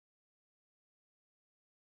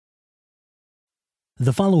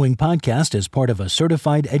The following podcast is part of a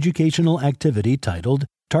certified educational activity titled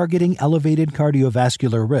Targeting Elevated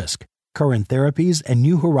Cardiovascular Risk, Current Therapies and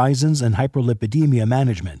New Horizons in Hyperlipidemia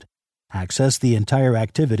Management. Access the entire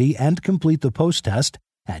activity and complete the post-test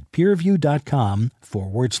at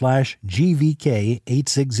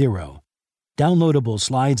peerview.com/GVK860. Downloadable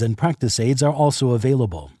slides and practice aids are also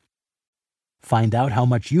available. Find out how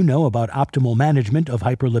much you know about optimal management of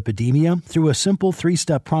hyperlipidemia through a simple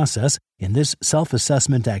 3-step process in this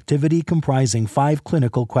self-assessment activity comprising 5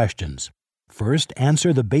 clinical questions. First,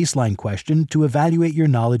 answer the baseline question to evaluate your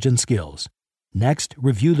knowledge and skills. Next,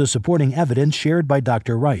 review the supporting evidence shared by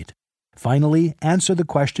Dr. Wright. Finally, answer the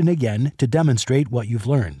question again to demonstrate what you've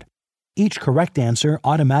learned. Each correct answer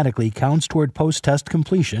automatically counts toward post-test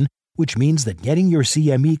completion, which means that getting your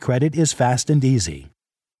CME credit is fast and easy.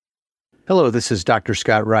 Hello, this is Dr.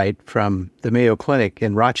 Scott Wright from the Mayo Clinic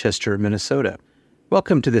in Rochester, Minnesota.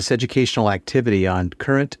 Welcome to this educational activity on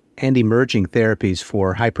current and emerging therapies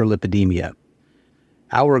for hyperlipidemia.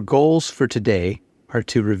 Our goals for today are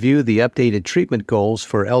to review the updated treatment goals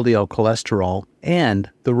for LDL cholesterol and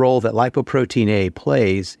the role that lipoprotein A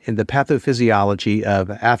plays in the pathophysiology of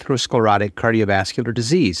atherosclerotic cardiovascular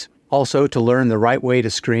disease. Also, to learn the right way to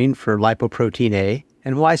screen for lipoprotein A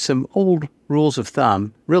and why some old rules of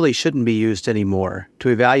thumb really shouldn't be used anymore to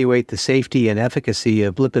evaluate the safety and efficacy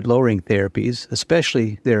of lipid-lowering therapies,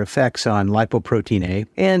 especially their effects on lipoprotein A,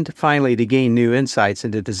 and finally to gain new insights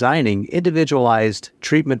into designing individualized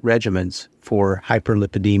treatment regimens for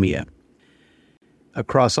hyperlipidemia.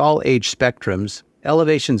 Across all age spectrums,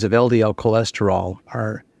 elevations of LDL cholesterol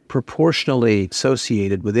are proportionally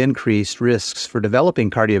associated with increased risks for developing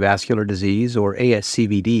cardiovascular disease or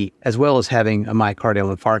ASCVD, as well as having a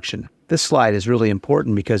myocardial infarction. This slide is really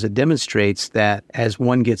important because it demonstrates that as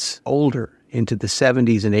one gets older, into the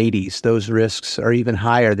 70s and 80s, those risks are even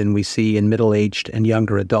higher than we see in middle-aged and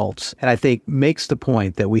younger adults. And I think makes the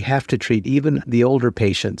point that we have to treat even the older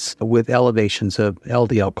patients with elevations of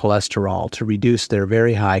LDL cholesterol to reduce their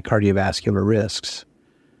very high cardiovascular risks.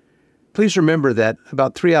 Please remember that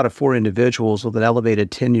about 3 out of 4 individuals with an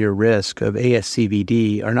elevated 10-year risk of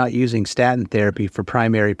ASCVD are not using statin therapy for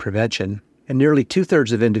primary prevention, and nearly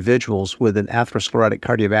 2/3 of individuals with an atherosclerotic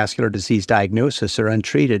cardiovascular disease diagnosis are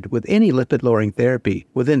untreated with any lipid-lowering therapy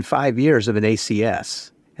within 5 years of an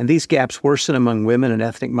ACS. And these gaps worsen among women and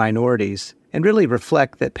ethnic minorities and really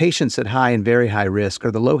reflect that patients at high and very high risk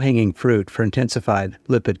are the low-hanging fruit for intensified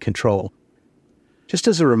lipid control. Just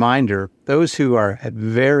as a reminder, those who are at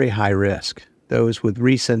very high risk, those with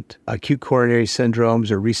recent acute coronary syndromes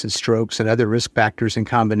or recent strokes and other risk factors in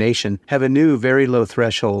combination, have a new very low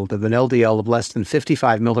threshold of an LDL of less than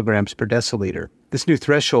 55 milligrams per deciliter. This new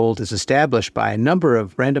threshold is established by a number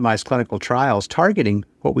of randomized clinical trials targeting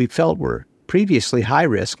what we felt were previously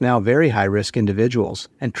high-risk, now very high-risk individuals,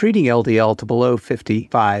 and treating LDL to below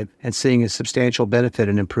 55 and seeing a substantial benefit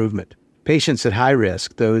and improvement. Patients at high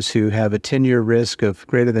risk, those who have a 10-year risk of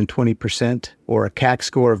greater than 20% or a CAC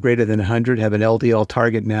score of greater than 100, have an LDL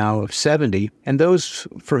target now of 70. And those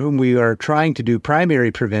for whom we are trying to do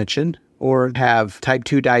primary prevention or have type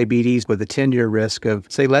 2 diabetes with a 10-year risk of,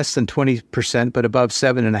 say, less than 20% but above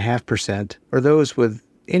 7.5%, or those with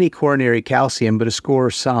any coronary calcium but a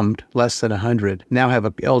score summed less than 100 now have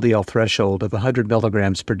a LDL threshold of 100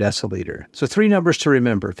 milligrams per deciliter. So 3 numbers to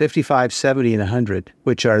remember, 55, 70, and 100,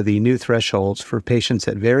 which are the new thresholds for patients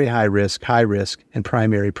at very high risk, and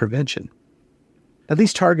primary prevention. Now,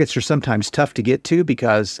 these targets are sometimes tough to get to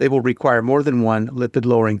because they will require more than one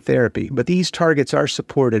lipid-lowering therapy, but these targets are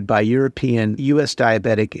supported by European, U.S.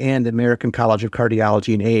 Diabetic, and American College of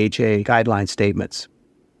Cardiology and AHA guideline statements.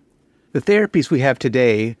 The therapies we have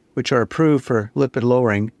today, which are approved for lipid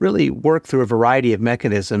lowering, really work through a variety of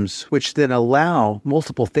mechanisms, which then allow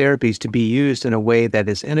multiple therapies to be used in a way that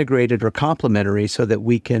is integrated or complementary so that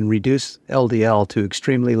we can reduce LDL to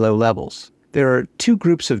extremely low levels. There are 2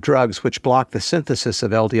 groups of drugs which block the synthesis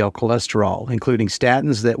of LDL cholesterol, including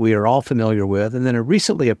statins that we are all familiar with, and then a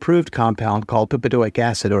recently approved compound called bempedoic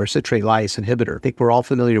acid or citrate lyase inhibitor. I think we're all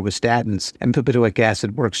familiar with statins, and bempedoic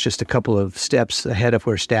acid works just a couple of steps ahead of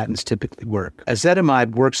where statins typically work.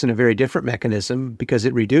 Ezetimibe works in a very different mechanism because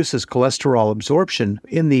it reduces cholesterol absorption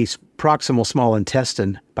in the proximal small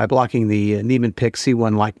intestine by blocking the Niemann-Pick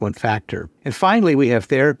C1-like-1 factor. And finally, we have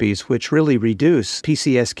therapies which really reduce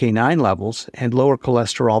PCSK9 levels and lower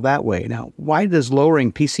cholesterol that way. Now, why does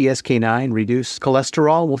lowering PCSK9 reduce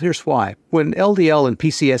cholesterol? Well, here's why. When LDL and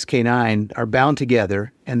PCSK9 are bound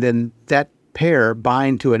together, and then that pair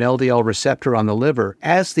bind to an LDL receptor on the liver,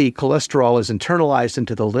 as the cholesterol is internalized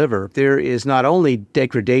into the liver, there is not only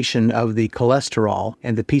degradation of the cholesterol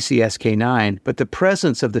and the PCSK9, but the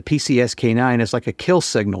presence of the PCSK9 is like a kill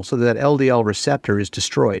signal so that LDL receptor is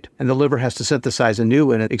destroyed, and the liver has to synthesize a new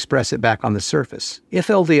one and express it back on the surface. If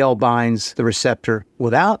LDL binds the receptor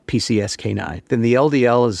without PCSK9, then the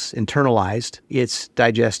LDL is internalized, it's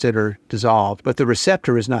digested or dissolved, but the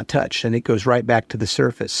receptor is not touched, and it goes right back to the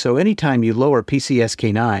surface. So anytime you lower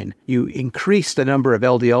PCSK9, you increase the number of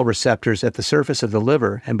LDL receptors at the surface of the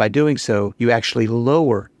liver, and by doing so, you actually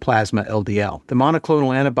lower plasma LDL. The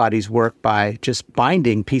monoclonal antibodies work by just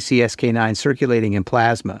binding PCSK9 circulating in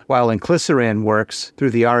plasma, while inclisiran works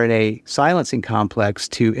through the RNA silencing complex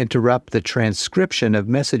to interrupt the transcription of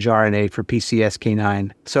message RNA for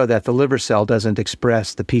PCSK9 so that the liver cell doesn't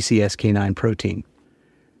express the PCSK9 protein.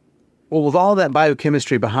 Well, with all that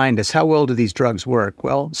biochemistry behind us, how well do these drugs work?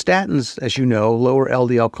 Well, statins, as you know, lower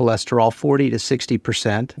LDL cholesterol 40 to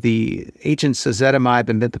 60%. The agents ezetimibe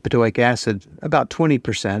and benzpitoic acid, about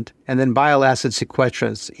 20%. And then bile acid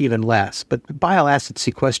sequestrants, even less. But bile acid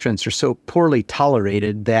sequestrants are so poorly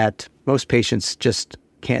tolerated that most patients just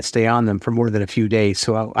can't stay on them for more than a few days,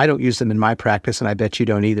 so I don't use them in my practice, and I bet you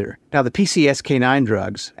don't either. Now, the PCSK9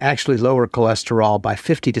 drugs actually lower cholesterol by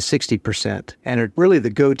 50 to 60% and are really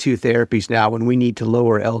the go-to therapies now when we need to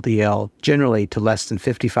lower LDL, generally to less than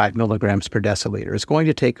 55 milligrams per deciliter. It's going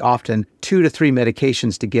to take often 2 to 3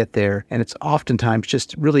 medications to get there, and it's oftentimes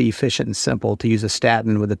just really efficient and simple to use a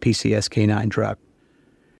statin with a PCSK9 drug.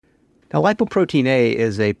 Now, lipoprotein A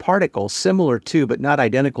is a particle similar to, but not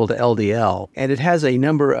identical to LDL, and it has a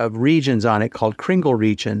number of regions on it called Kringle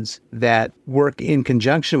regions that work in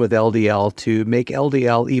conjunction with LDL to make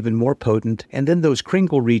LDL even more potent, and then those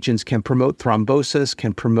Kringle regions can promote thrombosis,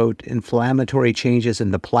 can promote inflammatory changes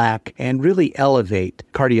in the plaque, and really elevate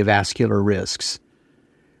cardiovascular risks.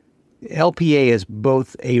 LPA is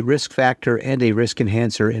both a risk factor and a risk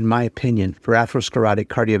enhancer, in my opinion, for atherosclerotic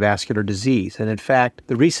cardiovascular disease. And in fact,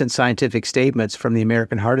 the recent scientific statements from the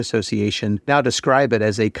American Heart Association now describe it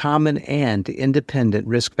as a common and independent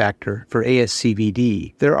risk factor for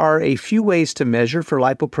ASCVD. There are a few ways to measure for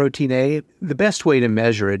lipoprotein A. The best way to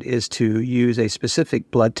measure it is to use a specific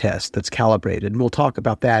blood test that's calibrated, and we'll talk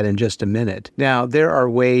about that in just a minute. Now, there are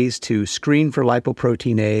ways to screen for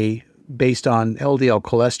lipoprotein A based on LDL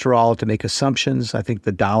cholesterol to make assumptions. I think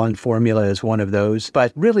the Dahlin formula is one of those.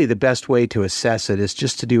 But really the best way to assess it is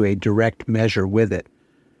just to do a direct measure with it.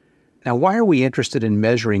 Now, why are we interested in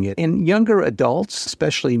measuring it? In younger adults,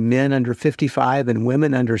 especially men under 55 and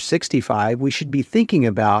women under 65, we should be thinking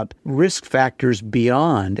about risk factors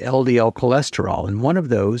beyond LDL cholesterol, and one of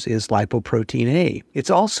those is lipoprotein A. It's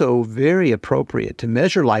also very appropriate to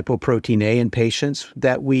measure lipoprotein A in patients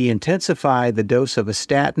that we intensify the dose of a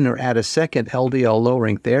statin or add a second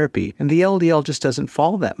LDL-lowering therapy, and the LDL just doesn't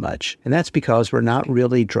fall that much, and that's because we're not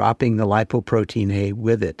really dropping the lipoprotein A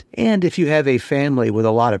with it. And if you have a family with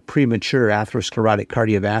a lot of premature atherosclerotic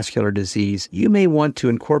cardiovascular disease, you may want to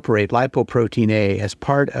incorporate lipoprotein A as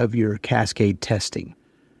part of your cascade testing.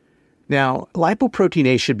 Now, lipoprotein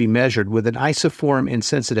A should be measured with an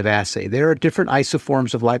isoform-insensitive assay. There are different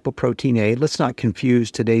isoforms of lipoprotein A. Let's not confuse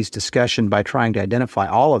today's discussion by trying to identify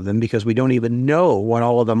all of them because we don't even know what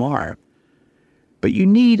all of them are. But you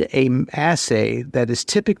need an assay that is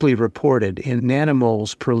typically reported in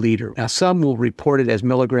nanomoles per liter. Now, some will report it as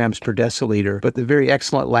milligrams per deciliter, but the very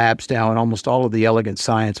excellent labs now and almost all of the elegant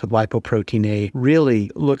science with lipoprotein A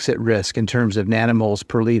really looks at risk in terms of nanomoles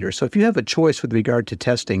per liter. So if you have a choice with regard to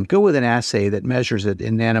testing, go with an assay that measures it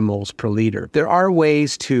in nanomoles per liter. There are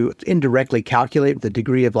ways to indirectly calculate the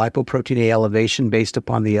degree of lipoprotein A elevation based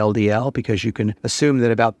upon the LDL, because you can assume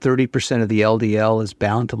that about 30% of the LDL is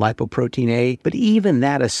bound to lipoprotein A, but even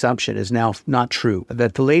that assumption is now not true,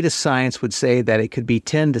 that the latest science would say that it could be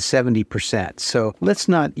 10 to 70%. So let's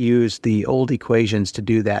not use the old equations to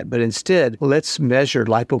do that, but instead, let's measure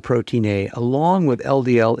lipoprotein A along with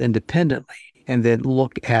LDL independently and then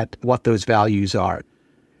look at what those values are.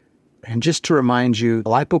 And just to remind you,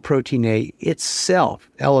 lipoprotein A itself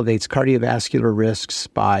elevates cardiovascular risks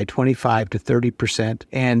by 25 to 30%.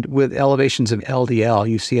 And with elevations of LDL,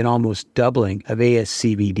 you see an almost doubling of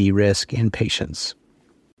ASCVD risk in patients.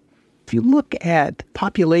 If you look at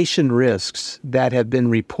population risks that have been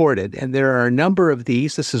reported, and there are a number of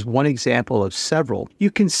these, this is one example of several, you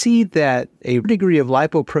can see that a degree of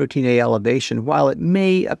lipoprotein A elevation, while it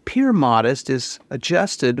may appear modest, is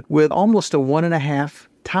adjusted with almost a 1.5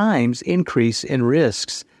 times increase in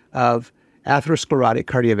risks of atherosclerotic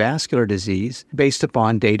cardiovascular disease based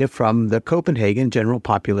upon data from the Copenhagen General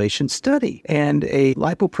Population Study. And a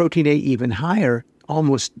lipoprotein A even higher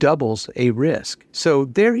almost doubles a risk. So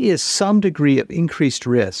there is some degree of increased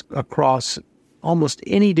risk across almost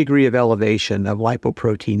any degree of elevation of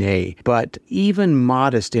lipoprotein A, but even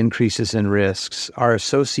modest increases in risks are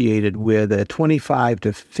associated with a 25 to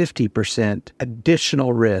 50%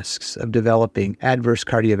 additional risks of developing adverse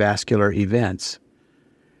cardiovascular events.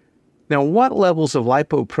 Now, what levels of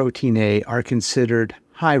lipoprotein A are considered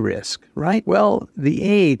high risk, right? Well, the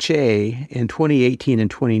AHA in 2018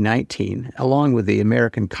 and 2019, along with the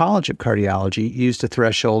American College of Cardiology, used a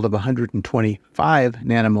threshold of 125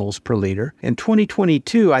 nanomoles per liter. In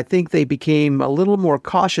 2022, I think they became a little more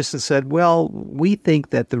cautious and said, well, we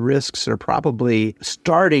think that the risks are probably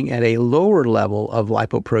starting at a lower level of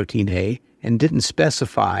lipoprotein A, and didn't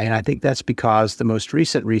specify. And I think that's because the most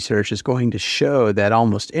recent research is going to show that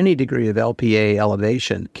almost any degree of LPA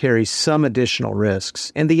elevation carries some additional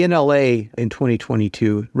risks. And the NLA in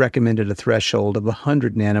 2022 recommended a threshold of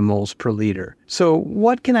 100 nanomoles per liter. So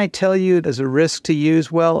what can I tell you as a risk to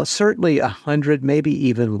use? Well, certainly 100, maybe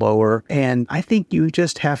even lower. And I think you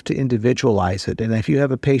just have to individualize it. And if you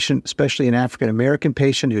have a patient, especially an African-American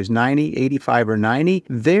patient who's 90, 85, or 90,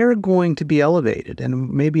 they're going to be elevated. And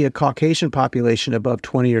maybe a Caucasian population above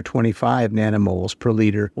 20 or 25 nanomoles per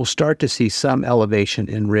liter will start to see some elevation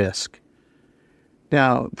in risk.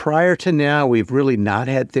 Now, prior to now, we've really not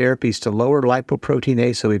had therapies to lower lipoprotein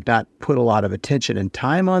A, so we've not put a lot of attention and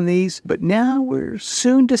time on these. But now we're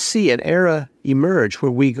soon to see an era emerge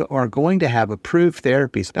where we are going to have approved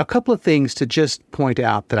therapies. Now, a couple of things to just point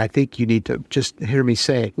out that I think you need to just hear me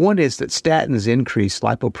say. One is that statins increase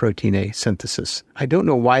lipoprotein A synthesis. I don't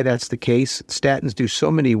know why that's the case. Statins do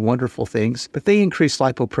so many wonderful things, but they increase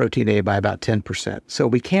lipoprotein A by about 10%. So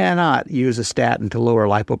we cannot use a statin to lower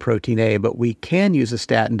lipoprotein A, but we can use a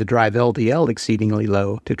statin to drive LDL exceedingly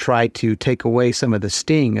low to try to take away some of the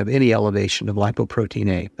sting of any elevation of lipoprotein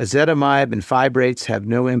A. Ezetimibe and fibrates have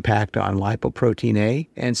no impact on lipoprotein A,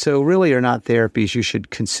 and so really are not therapies you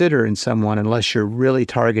should consider in someone unless you're really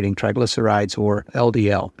targeting triglycerides or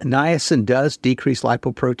LDL. Niacin does decrease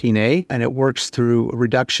lipoprotein A, and it works through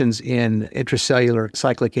reductions in intracellular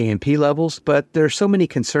cyclic AMP levels, but there are so many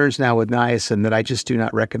concerns now with niacin that I just do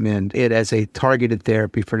not recommend it as a targeted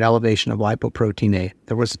therapy for an elevation of lipoprotein A.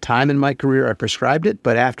 There was a time in my career I prescribed it,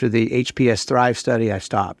 but after the HPS Thrive study, I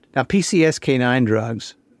stopped. Now, PCSK9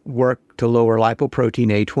 drugs work to lower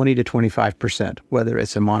lipoprotein A 20 to 25%, whether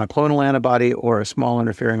it's a monoclonal antibody or a small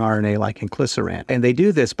interfering RNA like inclisiran. And they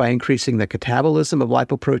do this by increasing the catabolism of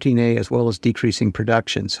lipoprotein A as well as decreasing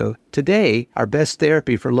production. So today, our best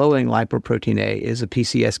therapy for lowering lipoprotein A is a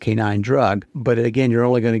PCSK9 drug, but again, you're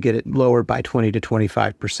only going to get it lowered by 20 to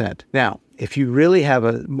 25%. Now, if you really have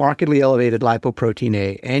a markedly elevated lipoprotein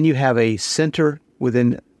A and you have a center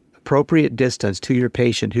within appropriate distance to your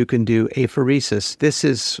patient who can do apheresis, this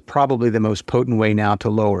is probably the most potent way now to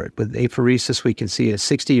lower it. With apheresis, we can see a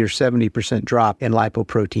 60 or 70% drop in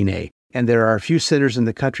lipoprotein A. And there are a few centers in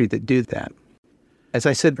the country that do that. As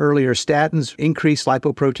I said earlier, statins increase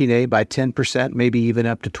lipoprotein A by 10%, maybe even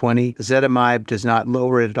up to 20%. Ezetimibe does not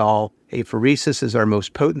lower it at all. Apheresis is our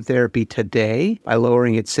most potent therapy today by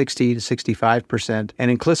lowering it 60 to 65%,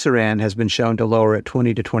 and inclisiran has been shown to lower it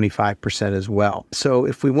 20 to 25% as well. So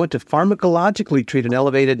if we want to pharmacologically treat an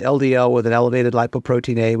elevated LDL with an elevated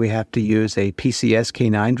lipoprotein A, we have to use a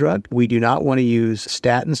PCSK9 drug. We do not want to use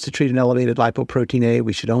statins to treat an elevated lipoprotein A.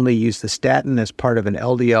 We should only use the statin as part of an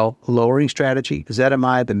LDL lowering strategy.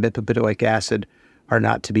 Ezetimibe and bempedoic acid are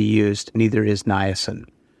not to be used, neither is niacin.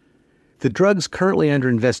 The drugs currently under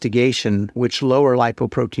investigation which lower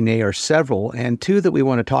lipoprotein A are several, and two that we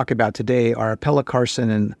want to talk about today are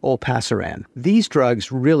pelacarsen and olpasiran. These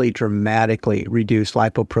drugs really dramatically reduce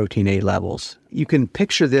lipoprotein A levels. You can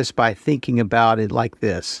picture this by thinking about it like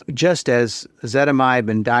this. Just as ezetimibe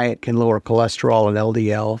and diet can lower cholesterol and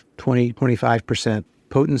LDL 20-25%,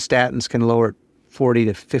 potent statins can lower it 40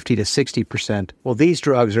 to 50 to 60%. Well, these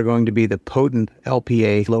drugs are going to be the potent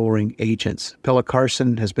LPA lowering agents.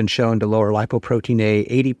 Pelacarsen has been shown to lower lipoprotein A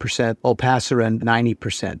 80%, olpasiran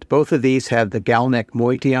 90%. Both of these have the GalNAc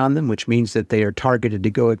moiety on them, which means that they are targeted to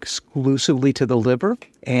go exclusively to the liver,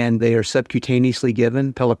 and they are subcutaneously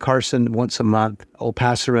given. Pelacarsen once a month,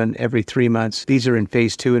 olpasiran every 3 months. These are in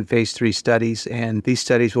phase 2 and phase 3 studies, and these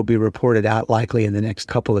studies will be reported out likely in the next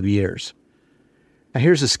couple of years. Now,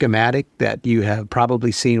 here's a schematic that you have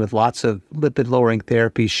probably seen with lots of lipid-lowering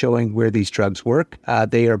therapies showing where these drugs work.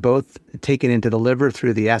 They are both taken into the liver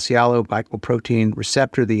through the asialoglycoprotein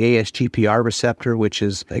receptor, the ASGPR receptor, which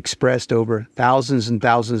is expressed over thousands and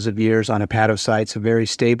thousands of years on hepatocytes, a very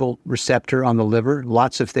stable receptor on the liver.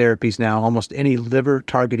 Lots of therapies now, almost any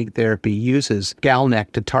liver-targeting therapy uses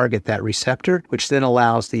GalNAc to target that receptor, which then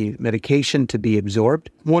allows the medication to be absorbed.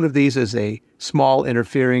 One of these is a small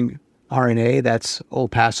interfering RNA, that's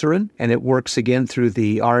olpasiran, and it works again through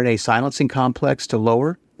the RNA silencing complex to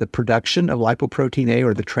lower the production of lipoprotein A,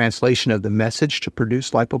 or the translation of the message to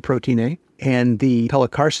produce lipoprotein A. And the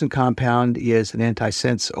pelacarsen compound is an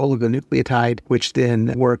antisense oligonucleotide, which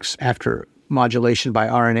then works after modulation by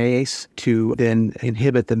RNase to then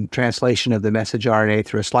inhibit the translation of the message RNA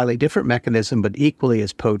through a slightly different mechanism, but equally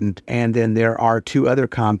as potent. And then there are two other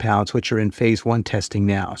compounds which are in phase 1 testing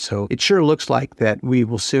now. So it sure looks like that we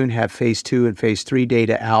will soon have phase 2 and phase 3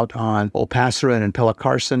 data out on olpasiran and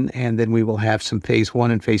pelacarsen, and then we will have some phase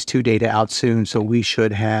 1 and phase 2 data out soon. So we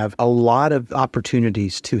should have a lot of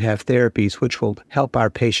opportunities to have therapies which will help our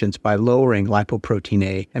patients by lowering lipoprotein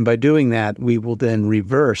A. And by doing that, we will then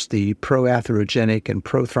reverse the atherogenic and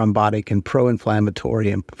prothrombotic and pro-inflammatory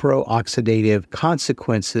and pro-oxidative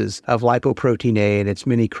consequences of lipoprotein A and its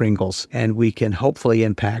many kringles, and we can hopefully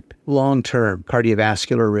impact long-term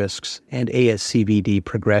cardiovascular risks and ASCVD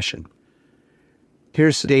progression.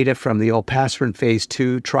 Here's data from the olpasiran phase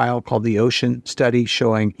 2 trial called the OCEAN study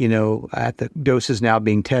showing, at the doses now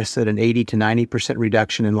being tested, an 80 to 90%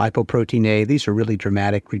 reduction in lipoprotein A. These are really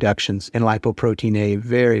dramatic reductions in lipoprotein A,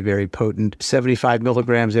 very, very potent. 75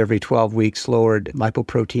 milligrams every 12 weeks lowered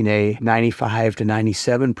lipoprotein A 95 to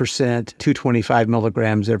 97%, 225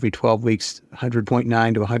 milligrams every 12 weeks,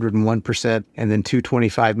 100.9 to 101%, and then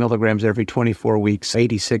 225 milligrams every 24 weeks,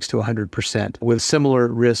 86 to 100%, with similar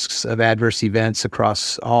risks of adverse events across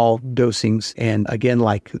all dosings. And again,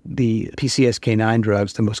 like the PCSK9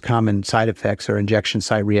 drugs, the most common side effects are injection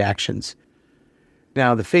site reactions.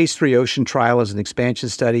 Now, the phase 3 OCEAN trial is an expansion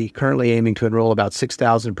study currently aiming to enroll about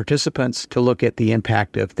 6,000 participants to look at the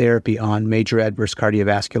impact of therapy on major adverse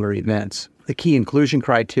cardiovascular events. The key inclusion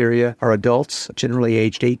criteria are adults, generally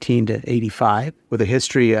aged 18 to 85, with a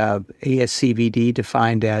history of ASCVD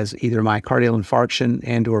defined as either myocardial infarction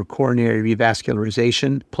and or coronary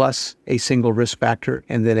revascularization, plus a single risk factor,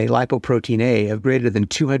 and then a lipoprotein A of greater than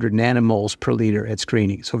 200 nanomoles per liter at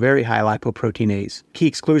screening, so very high lipoprotein A's. Key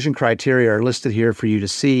exclusion criteria are listed here for you to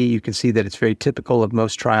see. You can see that it's very typical of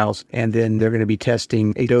most trials, and then they're going to be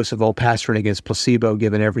testing a dose of olpasiran against placebo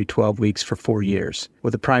given every 12 weeks for 4 years,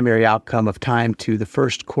 with a primary outcome of time to the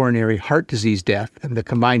first coronary heart disease death, and the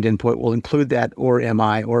combined endpoint will include that or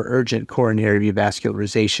MI, or urgent coronary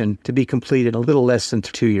revascularization, to be completed in a little less than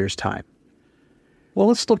 2 years' time. Well,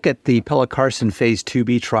 let's look at the pelacarsen phase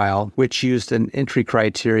 2b trial, which used an entry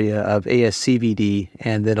criteria of ASCVD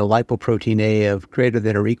and then a lipoprotein A of greater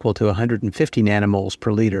than or equal to 150 nanomoles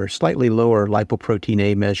per liter, slightly lower lipoprotein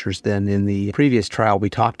A measures than in the previous trial we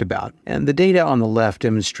talked about. And the data on the left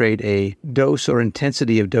demonstrate a dose or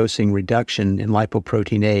intensity of dosing reduction in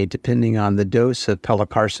lipoprotein A depending on the dose of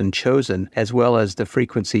pelacarsen chosen, as well as the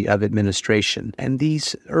frequency of administration. And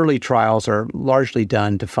these early trials are largely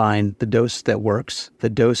done to find the dose that works,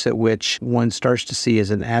 the dose at which one starts to see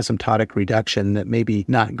as an asymptotic reduction that maybe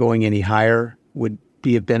not going any higher would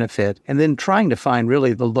be of benefit, and then trying to find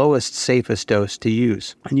really the lowest, safest dose to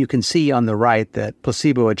use. And you can see on the right that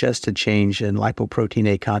placebo-adjusted change in lipoprotein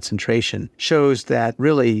A concentration shows that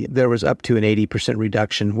really there was up to an 80%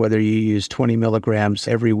 reduction, whether you use 20 milligrams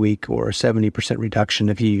every week or a 70% reduction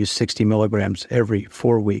if you use 60 milligrams every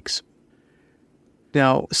 4 weeks.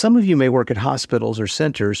 Now, some of you may work at hospitals or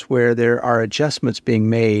centers where there are adjustments being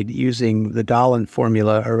made using the Dahlin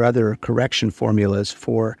formula or other correction formulas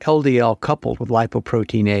for LDL coupled with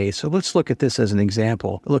lipoprotein A. So let's look at this as an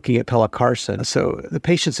example, looking at pelacarsen. So the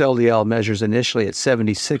patient's LDL measures initially at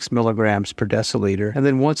 76 milligrams per deciliter, and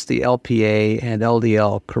then once the LPA and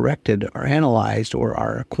LDL corrected are analyzed or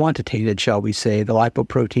are quantitated, shall we say, the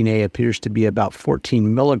lipoprotein A appears to be about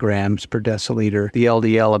 14 milligrams per deciliter, the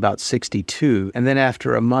LDL about 62, and then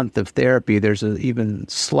after a month of therapy, there's an even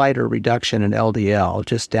slighter reduction in LDL,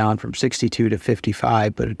 just down from 62 to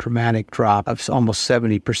 55, but a dramatic drop of almost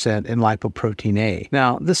 70% in lipoprotein A.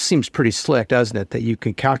 Now, this seems pretty slick, doesn't it, that you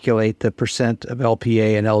can calculate the percent of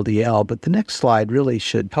LPA and LDL, but the next slide really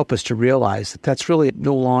should help us to realize that that's really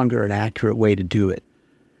no longer an accurate way to do it.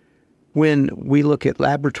 When we look at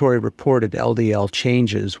laboratory-reported LDL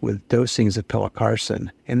changes with dosings of pelacarsen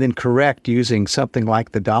and then correct using something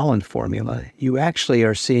like the Dahlin formula, you actually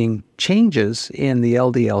are seeing changes in the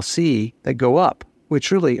LDL-C that go up which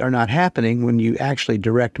really are not happening when you actually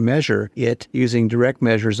direct measure it using direct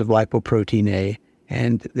measures of lipoprotein A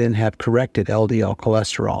and then have corrected LDL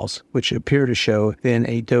cholesterols, which appear to show then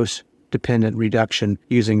a dose-dependent reduction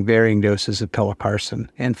using varying doses of pelacarsen,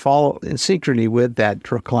 and follow in synchrony with that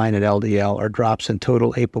decline in LDL are drops in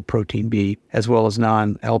total apoprotein B, as well as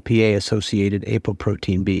non-LPA-associated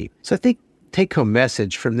apoprotein B. So I think take-home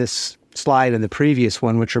message from this slide and the previous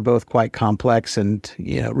one, which are both quite complex and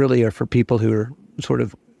really are for people who are sort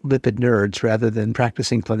of lipid nerds rather than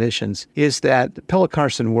practicing clinicians, is that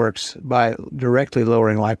pelacarsen works by directly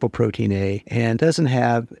lowering lipoprotein A and doesn't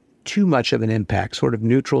have too much of an impact, sort of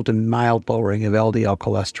neutral to mild lowering of LDL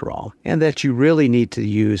cholesterol, and that you really need to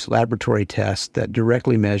use laboratory tests that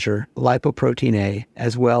directly measure lipoprotein A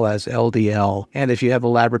as well as LDL. And if you have a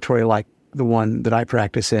laboratory like the one that I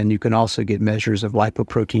practice in, you can also get measures of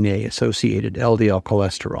lipoprotein A associated LDL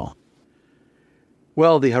cholesterol.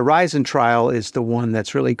 Well, the Horizon trial is the one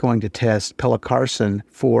that's really going to test pelacarsen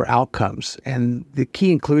for outcomes. And the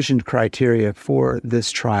key inclusion criteria for this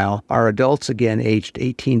trial are adults, again, aged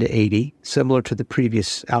 18 to 80, similar to the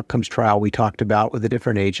previous outcomes trial we talked about with a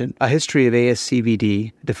different agent, a history of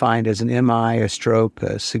ASCVD, defined as an MI, a stroke,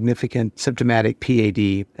 a significant symptomatic PAD,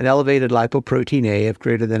 an elevated lipoprotein A of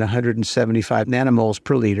greater than 175 nanomoles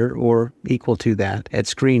per liter, or equal to that, at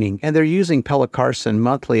screening. And they're using pelacarsen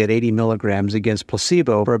monthly at 80 milligrams against placebo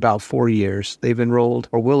for about 4 years. They've enrolled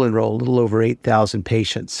or will enroll a little over 8,000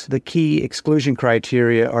 patients. The key exclusion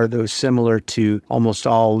criteria are those similar to almost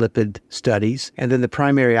all lipid studies. And then the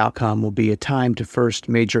primary outcome will be a time to first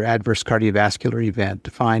major adverse cardiovascular event,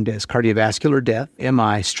 defined as cardiovascular death,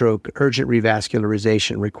 MI, stroke, urgent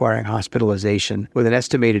revascularization requiring hospitalization, with an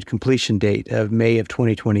estimated completion date of May of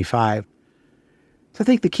 2025. So I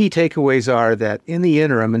think the key takeaways are that in the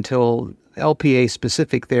interim, until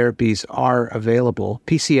LPA-specific therapies are available,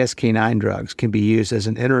 PCSK9 drugs can be used as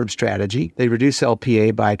an interim strategy. They reduce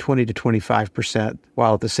LPA by 20 to 25%,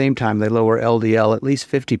 while at the same time they lower LDL at least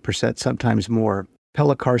 50%, sometimes more.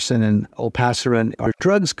 Pelacarsen and olpasiran are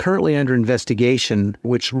drugs currently under investigation,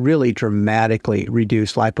 which really dramatically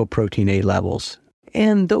reduce lipoprotein A levels.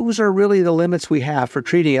 And those are really the limits we have for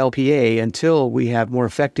treating LPA until we have more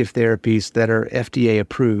effective therapies that are FDA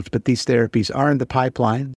approved. But these therapies are in the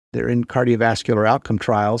pipeline. They're in cardiovascular outcome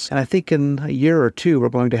trials. And I think in a year or two, we're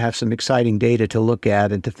going to have some exciting data to look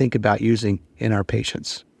at and to think about using in our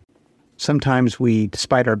patients. Sometimes we,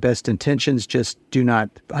 despite our best intentions, just do not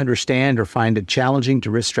understand or find it challenging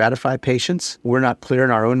to risk stratify patients. We're not clear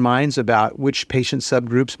in our own minds about which patient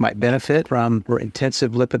subgroups might benefit from more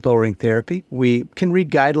intensive lipid-lowering therapy. We can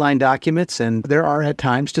read guideline documents, and there are at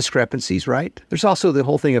times discrepancies, right? There's also the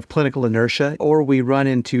whole thing of clinical inertia, or we run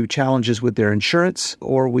into challenges with their insurance,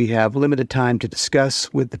 or we have limited time to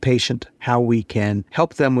discuss with the patient how we can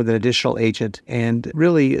help them with an additional agent. And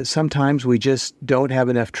really, sometimes we just don't have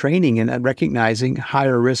enough training in recognizing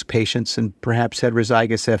higher risk patients and perhaps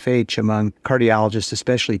heterozygous FH among cardiologists,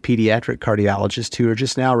 especially pediatric cardiologists, who are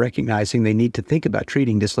just now recognizing they need to think about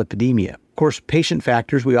treating dyslipidemia. Of course, patient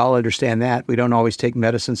factors, we all understand that. We don't always take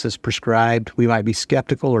medicines as prescribed. We might be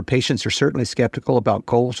skeptical, or patients are certainly skeptical about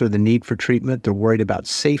goals or the need for treatment. They're worried about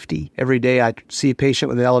safety. Every day I see a patient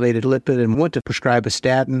with an elevated lipid and want to prescribe a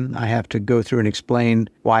statin. I have to go through and explain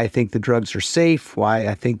why I think the drugs are safe, why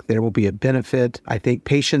I think there will be a benefit. I think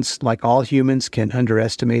patients, like all humans, can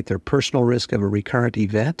underestimate their personal risk of a recurrent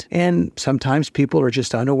event. And sometimes people are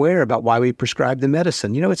just unaware about why we prescribe the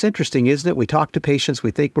medicine. You know, it's interesting, isn't it? We talk to patients,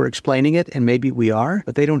 we think we're explaining it, and maybe we are,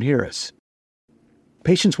 but they don't hear us.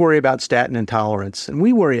 Patients worry about statin intolerance, and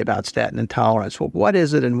we worry about statin intolerance. Well, what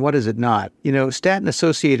is it and what is it not? You know,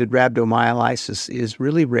 statin-associated rhabdomyolysis is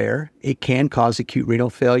really rare. It can cause acute renal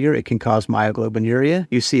failure. It can cause myoglobinuria.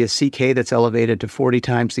 You see a CK that's elevated to 40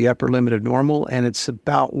 times the upper limit of normal, and it's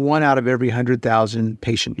about 1 out of every 100,000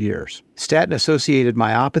 patient years. Statin-associated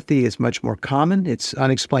myopathy is much more common. It's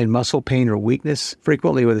unexplained muscle pain or weakness,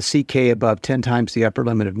 frequently with a CK above 10 times the upper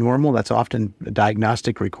limit of normal. That's often a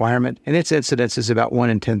diagnostic requirement, and its incidence is about 1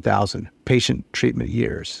 in 10,000 patient treatment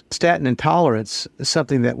years. Statin intolerance is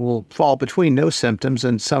something that will fall between no symptoms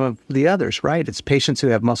and some of the others, right? It's patients who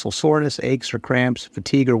have muscle soreness, aches or cramps,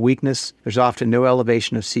 fatigue or weakness. There's often no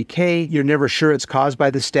elevation of CK. You're never sure it's caused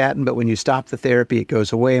by the statin, but when you stop the therapy, it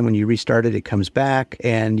goes away, and when you restart it, it comes back,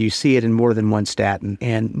 and you see it in more than one statin.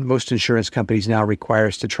 And most insurance companies now require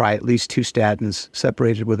us to try at least 2 statins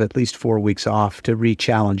separated with at least 4 weeks off to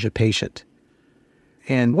re-challenge a patient.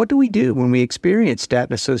 And what do we do when we experience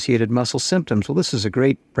statin-associated muscle symptoms? Well, this is a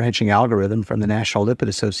great branching algorithm from the National Lipid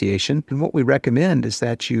Association. And what we recommend is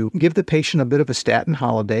that you give the patient a bit of a statin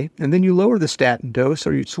holiday, and then you lower the statin dose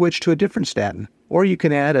or you switch to a different statin. Or you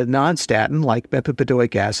can add a non-statin like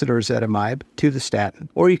bempedoic acid or ezetimibe to the statin.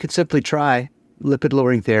 Or you could simply try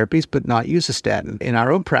lipid-lowering therapies but not use a statin. In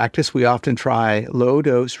our own practice, we often try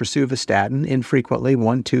low-dose rosuvastatin infrequently,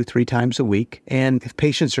 1, 2, 3 times a week. And if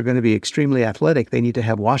patients are going to be extremely athletic, they need to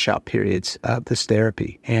have washout periods of this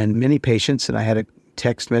therapy. And many patients, and I had a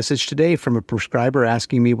text message today from a prescriber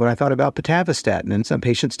asking me what I thought about pitavastatin, and some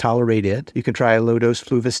patients tolerate it. You can try a low-dose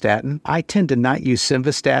fluvastatin. I tend to not use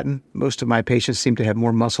simvastatin. Most of my patients seem to have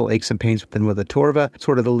more muscle aches and pains than with atorva,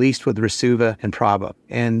 sort of the least with Rasuva and Prava.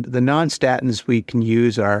 And the non-statins we can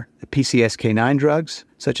use are the PCSK9 drugs,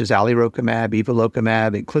 such as alirocumab,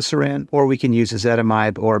 evolocumab, and inclisiran, or we can use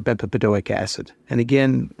ezetimibe or bempedoic acid. And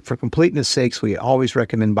again, for completeness sakes, we always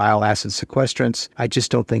recommend bile acid sequestrants. I just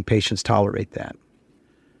don't think patients tolerate that.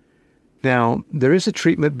 Now, there is a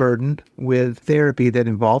treatment burden with therapy that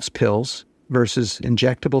involves pills versus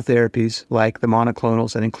injectable therapies like the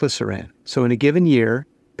monoclonals and inclisiran. So in a given year,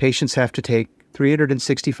 patients have to take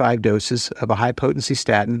 365 doses of a high-potency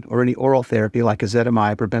statin or any oral therapy like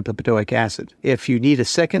ezetimibe or bempedoic acid. If you need a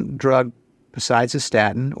second drug besides a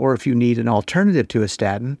statin, or if you need an alternative to a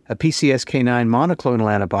statin, a PCSK9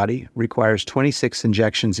 monoclonal antibody requires 26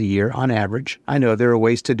 injections a year on average. I know there are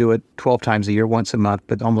ways to do it 12 times a year, once a month,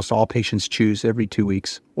 but almost all patients choose every 2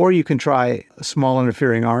 weeks. Or you can try a small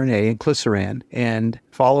interfering RNA, inclisiran, and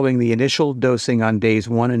following the initial dosing on days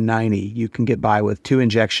 1 and 90, you can get by with 2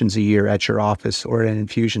 injections a year at your office or at an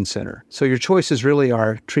infusion center. So your choices really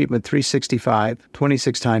are treatment 365,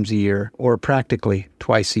 26 times a year, or practically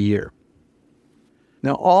twice a year.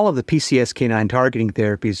 Now, all of the PCSK9 targeting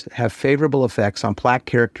therapies have favorable effects on plaque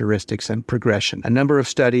characteristics and progression. A number of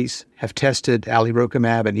studies have tested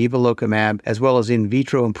alirocumab and evolocumab, as well as in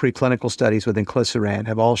vitro and preclinical studies with inclisiran,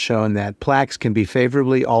 have all shown that plaques can be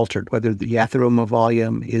favorably altered, whether the atheroma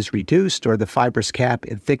volume is reduced or the fibrous cap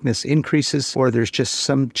in thickness increases, or there's just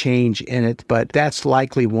some change in it. But that's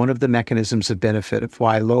likely one of the mechanisms of benefit of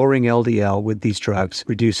why lowering LDL with these drugs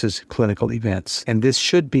reduces clinical events. And this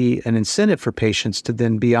should be an incentive for patients to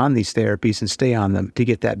then be on these therapies and stay on them to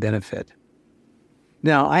get that benefit.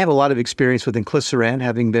 Now, I have a lot of experience with inclisiran,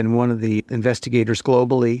 having been one of the investigators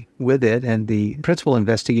globally with it and the principal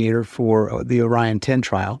investigator for the Orion 10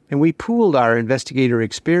 trial. And we pooled our investigator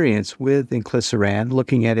experience with inclisiran,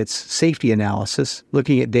 looking at its safety analysis,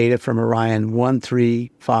 looking at data from Orion 1,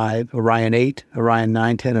 3, 5, Orion 8, Orion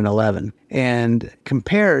 9, 10, and 11, and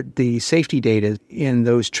compared the safety data in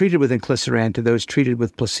those treated with inclisiran to those treated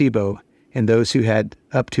with placebo and those who had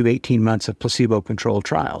up to 18 months of placebo-controlled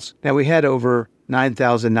trials. Now, we had over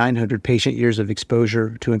 9,900 patient years of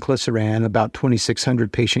exposure to inclisiran, about 2,600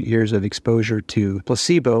 patient years of exposure to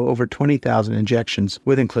placebo, over 20,000 injections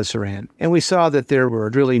with inclisiran. And we saw that there were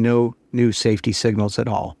really no new safety signals at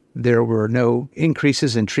all. There were no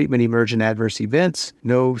increases in treatment-emergent adverse events,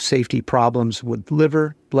 no safety problems with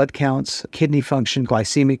liver, blood counts, kidney function,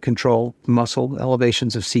 glycemic control, muscle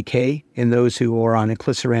elevations of CK in those who were on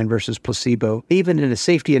inclisiran versus placebo. Even in a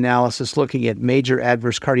safety analysis looking at major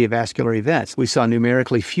adverse cardiovascular events, we saw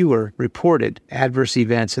numerically fewer reported adverse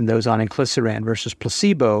events in those on inclisiran versus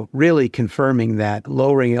placebo, really confirming that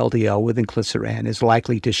lowering LDL with inclisiran is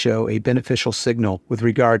likely to show a beneficial signal with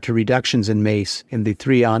regard to reductions in MACE in the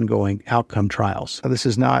 3 ongoing outcome trials. Now, this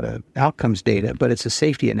is not an outcomes data, but it's a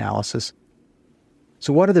safety analysis.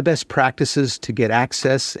 So what are the best practices to get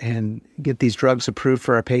access and get these drugs approved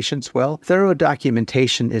for our patients? Well, thorough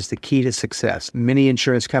documentation is the key to success. Many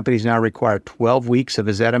insurance companies now require 12 weeks of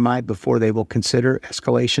ezetimibe before they will consider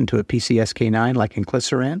escalation to a PCSK9 like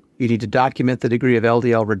inclisiran. You need to document the degree of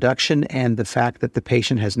LDL reduction and the fact that the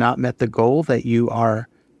patient has not met the goal that you are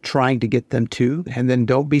trying to get them to. And then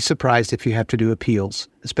don't be surprised if you have to do appeals,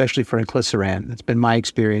 especially for inclisiran. That's been my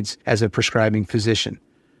experience as a prescribing physician.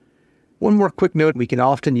 One more quick note, we can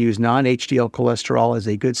often use non-HDL cholesterol as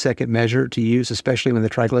a good second measure to use, especially when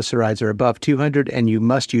the triglycerides are above 200, and you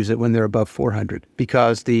must use it when they're above 400,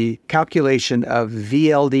 because the calculation of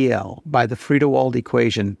VLDL by the Friedewald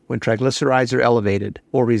equation when triglycerides are elevated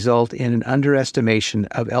will result in an underestimation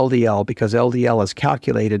of LDL, because LDL is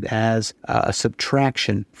calculated as a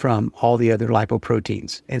subtraction from all the other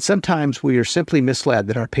lipoproteins. And sometimes we are simply misled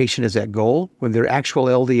that our patient is at goal when their actual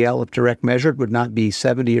LDL, if direct measured, would not be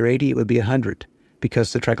 70 or 80, it would be 100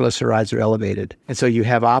 because the triglycerides are elevated. And so you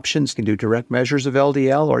have options. You can do direct measures of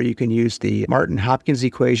LDL, or you can use the Martin-Hopkins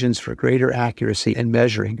equations for greater accuracy in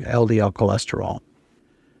measuring LDL cholesterol.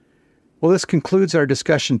 Well, this concludes our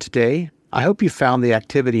discussion today. I hope you found the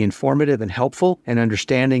activity informative and helpful in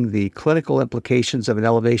understanding the clinical implications of an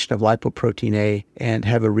elevation of lipoprotein A and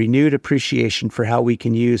have a renewed appreciation for how we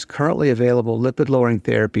can use currently available lipid-lowering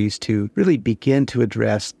therapies to really begin to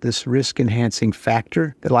address this risk-enhancing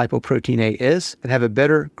factor that lipoprotein A is and have a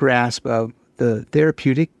better grasp of the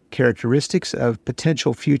therapeutic characteristics of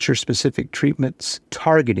potential future specific treatments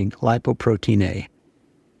targeting lipoprotein A.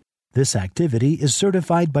 This activity is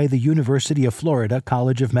certified by the University of Florida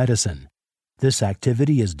College of Medicine. This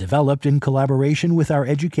activity is developed in collaboration with our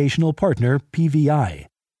educational partner, PVI,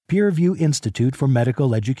 Peer-Review Institute for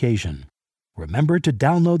Medical Education. Remember to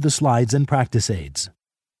download the slides and practice aids.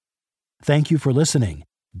 Thank you for listening.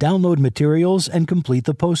 Download materials and complete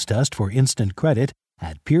the post-test for instant credit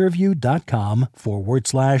at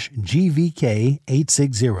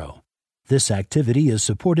peerreview.com/GVK860. This activity is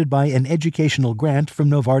supported by an educational grant from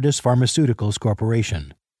Novartis Pharmaceuticals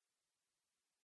Corporation.